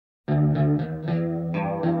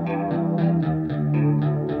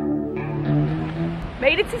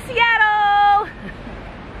made it to Seattle!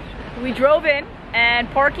 We drove in and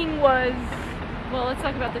parking was... Well, let's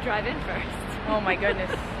talk about the drive-in first. Oh my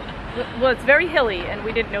goodness. Well, it's very hilly and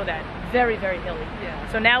we didn't know that. Very, very hilly.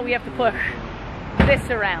 Yeah. So now we have to push this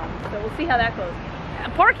around. So we'll see how that goes.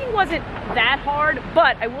 Parking wasn't that hard,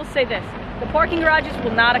 but I will say this. The parking garages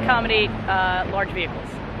will not accommodate large vehicles.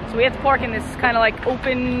 So we have to park in this kind of like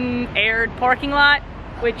open-aired parking lot,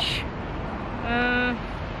 which,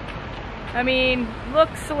 I mean,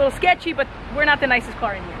 looks a little sketchy, but we're not the nicest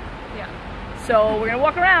car in here. Yeah. So we're gonna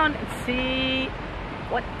walk around and see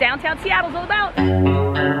what downtown Seattle's all about.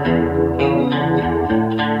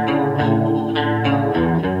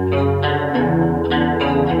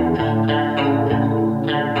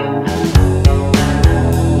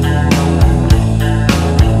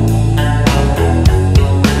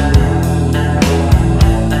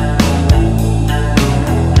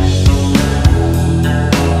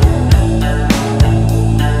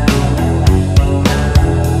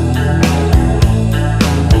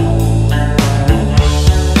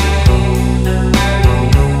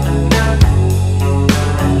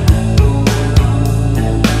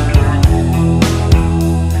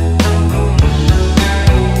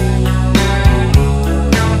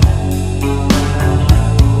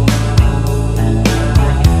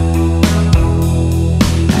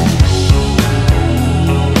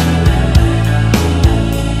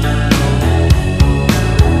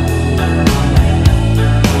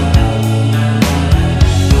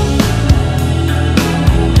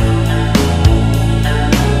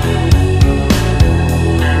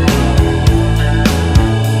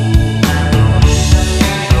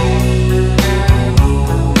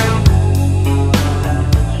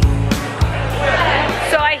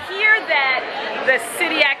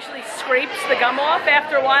 The gum off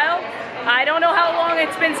after a while. I don't know how long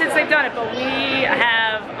it's been since they've done it, but we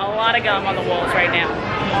have a lot of gum on the walls right now.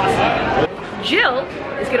 Awesome. Jill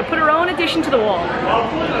is gonna put her own addition to the wall.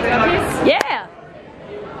 Yeah.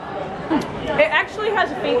 It actually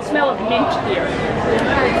has a faint smell of mint here.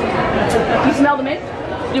 You smell the mint?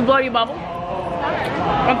 You blow your bubble?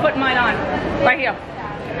 I'm putting mine on right here.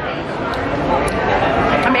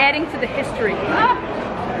 I'm adding to the history.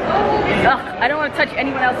 Ugh, I don't want to touch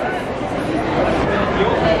anyone else's.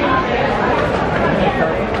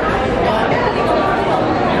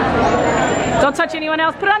 Don't touch anyone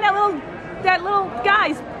else. Put on that little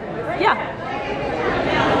guys. Yeah.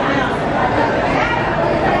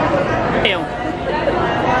 Ew.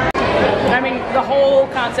 I mean, the whole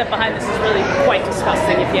concept behind this is really quite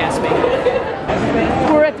disgusting, if you ask me.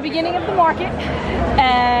 We're at the beginning of the market,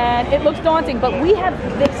 and it looks daunting, but we have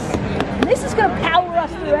this. This is going to power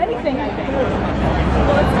us through anything, I think.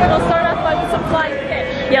 Well, we'll start off by some flying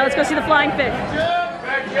fish. Yeah, let's go see the flying fish.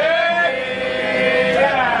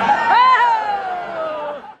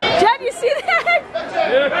 Oh! Jen, you see that?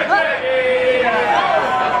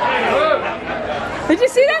 Did you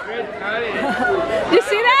see that? Did you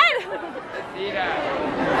see that?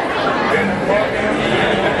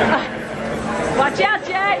 Watch out,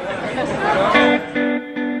 Jen.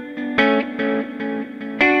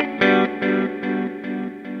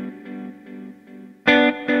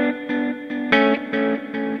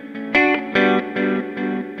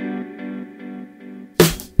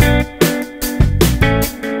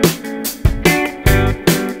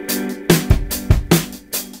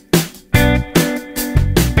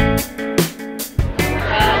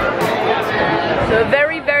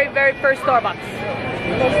 First Starbucks.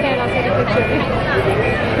 Go stand, I'll take a picture of you.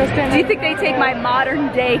 Go stand. Do you think they take my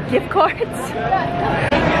modern day gift cards?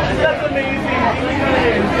 That's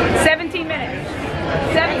amazing. 17 minutes.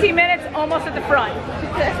 17 minutes, almost at the front.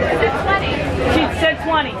 She said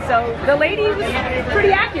 20, so the lady was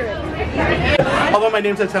pretty accurate. Although my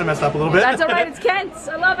name tag's kind of messed up a little bit. That's alright, it's Kent's.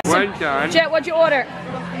 I love it. Well done. Jet, what'd you order?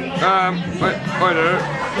 Order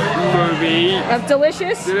movie.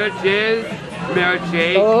 Delicious? Delicious.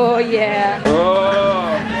 Milkshake. Oh yeah.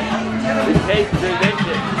 Oh, it tastes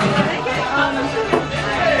delicious.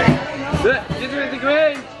 This is the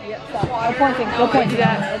grid. Yeah, stop. I'm pointing. Go point to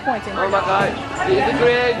that. I'm pointing. Oh my God. This is the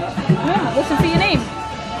grid. Yeah, listen for your name.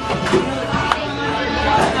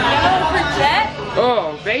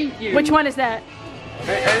 Oh, thank you. Which one is that?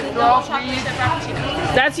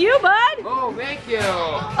 That's you, bud. Oh, thank you.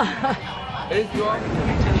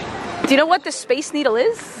 Do you know what the Space Needle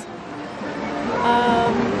is?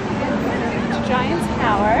 Giant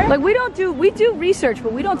tower. Like we do research,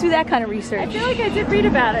 but we don't do that kind of research. I feel like I did read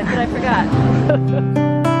about it, but I forgot.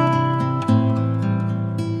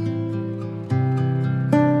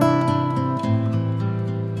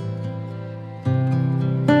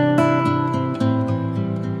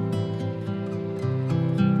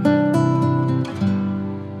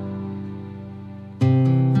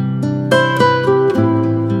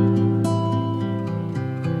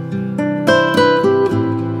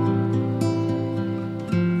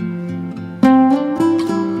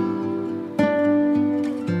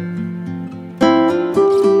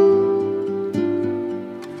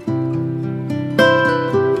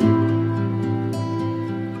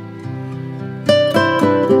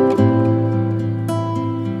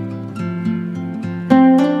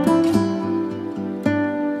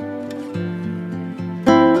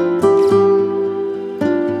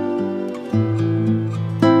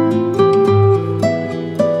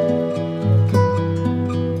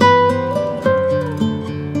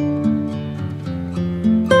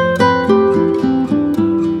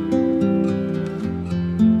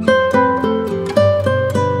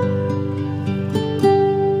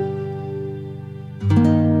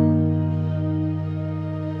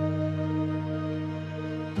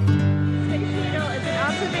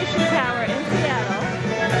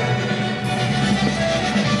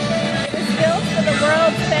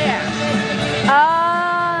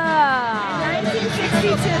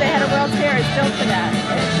 built for that.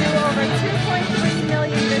 It drew over 2.3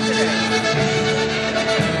 million visitors.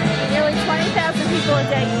 Nearly 20,000 people a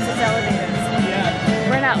day use its elevators. Yeah.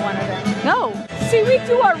 We're not one of them. No. See, we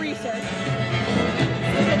do our research.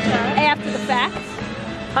 After the fact.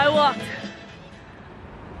 I walked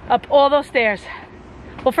up all those stairs.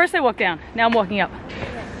 Well, first I walked down. Now I'm walking up.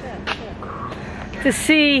 To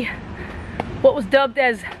see what was dubbed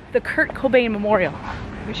as the Kurt Cobain Memorial.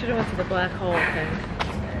 We should have went to the black hole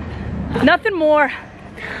thing. Nothing more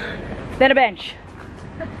than a bench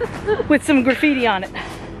with some graffiti on it.